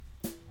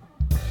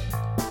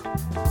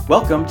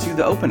Welcome to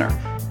The Opener.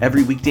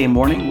 Every weekday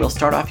morning, we'll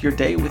start off your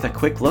day with a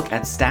quick look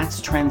at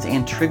stats, trends,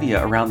 and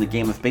trivia around the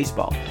game of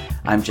baseball.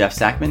 I'm Jeff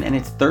Sackman, and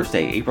it's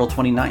Thursday, April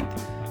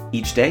 29th.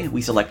 Each day,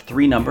 we select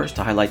 3 numbers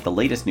to highlight the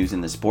latest news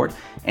in the sport,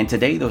 and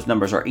today those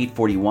numbers are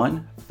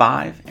 841,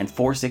 5, and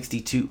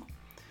 462.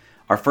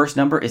 Our first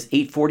number is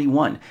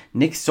 841,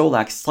 Nick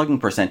Solak's slugging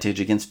percentage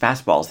against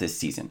fastballs this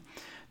season.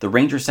 The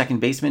Rangers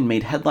second baseman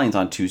made headlines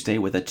on Tuesday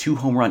with a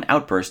 2-home run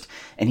outburst,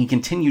 and he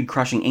continued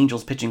crushing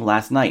Angels pitching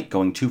last night,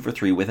 going 2 for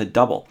 3 with a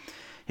double.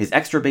 His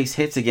extra base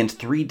hits against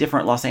 3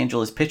 different Los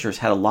Angeles pitchers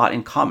had a lot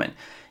in common.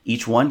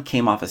 Each one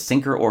came off a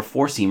sinker or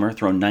 4-seamer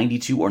thrown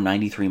 92 or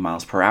 93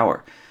 miles per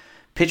hour.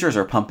 Pitchers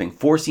are pumping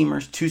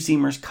 4-seamers,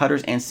 2-seamers,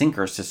 cutters, and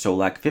sinkers to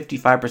Solak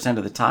 55%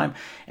 of the time,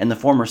 and the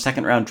former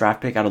second-round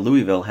draft pick out of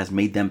Louisville has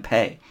made them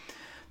pay.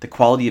 The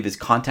quality of his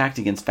contact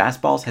against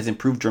fastballs has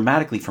improved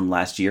dramatically from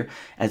last year,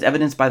 as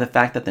evidenced by the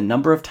fact that the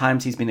number of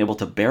times he's been able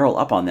to barrel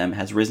up on them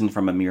has risen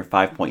from a mere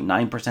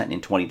 5.9%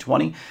 in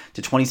 2020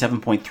 to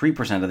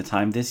 27.3% of the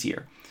time this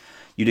year.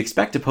 You'd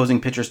expect opposing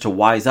pitchers to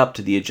wise up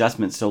to the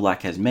adjustments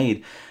Solak has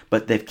made,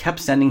 but they've kept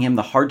sending him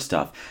the hard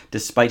stuff,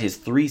 despite his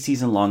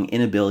 3-season-long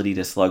inability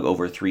to slug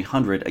over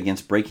 300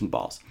 against breaking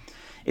balls.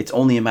 It's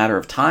only a matter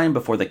of time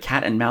before the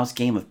cat-and-mouse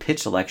game of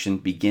pitch selection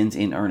begins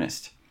in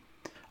earnest.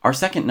 Our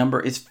second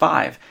number is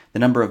 5, the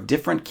number of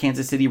different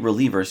Kansas City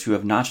relievers who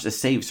have notched a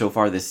save so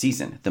far this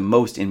season, the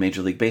most in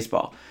Major League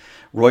Baseball.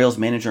 Royals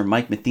manager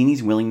Mike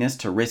Matheny's willingness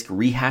to risk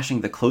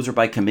rehashing the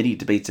closer-by-committee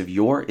debates of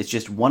yore is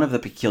just one of the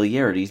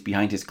peculiarities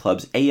behind his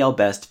club's AL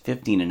Best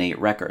 15-8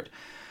 record.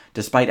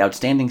 Despite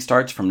outstanding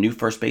starts from new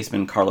first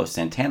baseman Carlos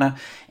Santana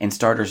and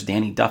starters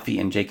Danny Duffy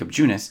and Jacob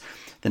Junis,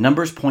 the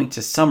numbers point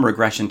to some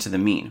regression to the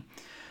mean.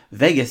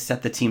 Vegas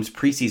set the team's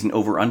preseason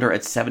over-under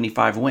at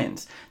 75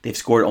 wins. They've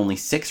scored only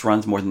 6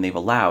 runs more than they've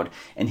allowed,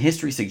 and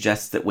history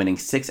suggests that winning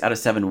 6 out of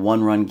 7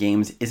 one-run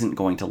games isn't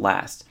going to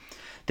last.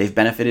 They've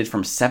benefited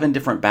from 7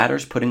 different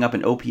batters putting up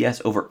an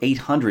OPS over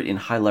 800 in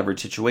high-leverage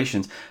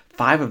situations,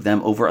 5 of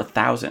them over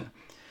 1,000.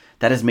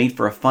 That has made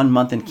for a fun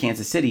month in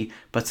Kansas City,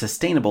 but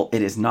sustainable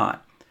it is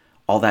not.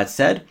 All that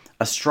said,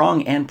 a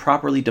strong and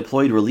properly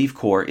deployed relief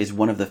corps is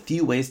one of the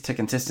few ways to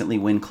consistently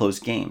win close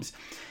games.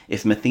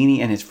 If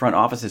Matheny and his front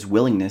office's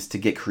willingness to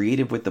get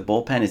creative with the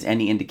bullpen is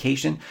any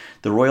indication,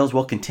 the Royals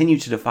will continue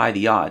to defy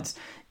the odds,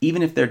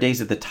 even if their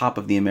days at the top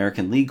of the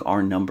American League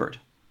are numbered.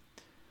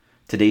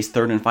 Today's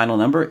third and final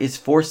number is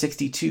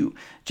 462,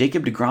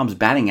 Jacob deGrom's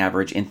batting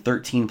average in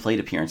 13 plate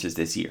appearances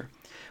this year.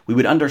 We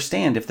would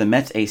understand if the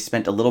Mets ace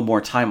spent a little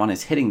more time on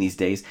his hitting these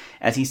days,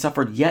 as he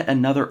suffered yet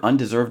another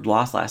undeserved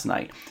loss last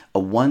night, a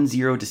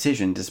 1-0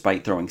 decision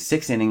despite throwing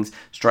 6 innings,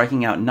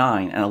 striking out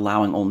 9, and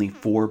allowing only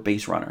 4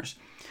 base runners.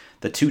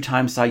 The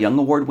 2-time Cy Young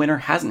Award winner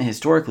hasn't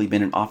historically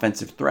been an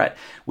offensive threat,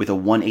 with a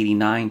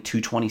 189,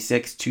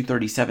 226,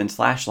 237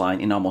 slash line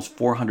in almost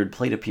 400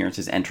 plate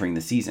appearances entering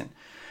the season.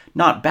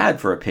 Not bad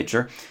for a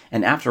pitcher,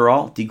 and after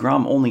all,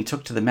 deGrom only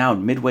took to the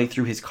mound midway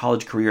through his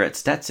college career at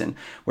Stetson,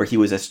 where he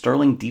was a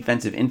sterling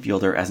defensive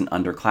infielder as an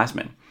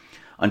underclassman.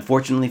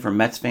 Unfortunately for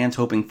Mets fans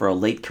hoping for a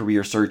late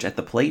career surge at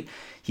the plate,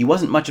 he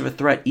wasn't much of a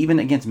threat even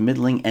against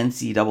middling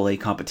NCAA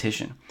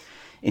competition.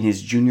 In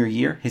his junior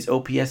year, his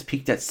OPS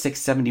peaked at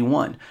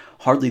 671,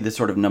 hardly the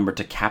sort of number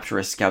to capture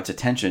a scout's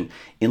attention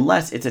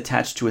unless it's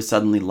attached to a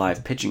suddenly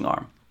live pitching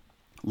arm.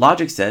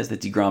 Logic says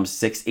that deGrom's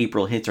 6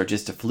 April hits are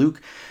just a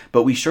fluke,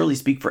 but we surely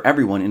speak for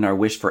everyone in our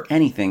wish for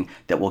anything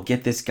that will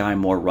get this guy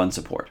more run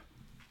support.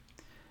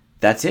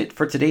 That's it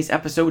for today's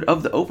episode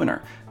of The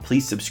Opener.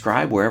 Please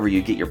subscribe wherever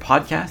you get your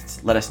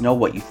podcasts, let us know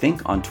what you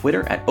think on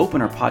Twitter at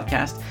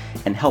OpenerPodcast,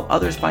 and help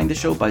others find the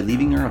show by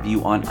leaving a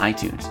review on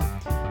iTunes.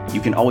 You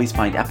can always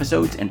find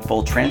episodes and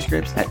full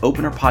transcripts at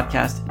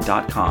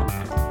openerpodcast.com.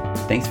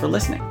 Thanks for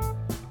listening.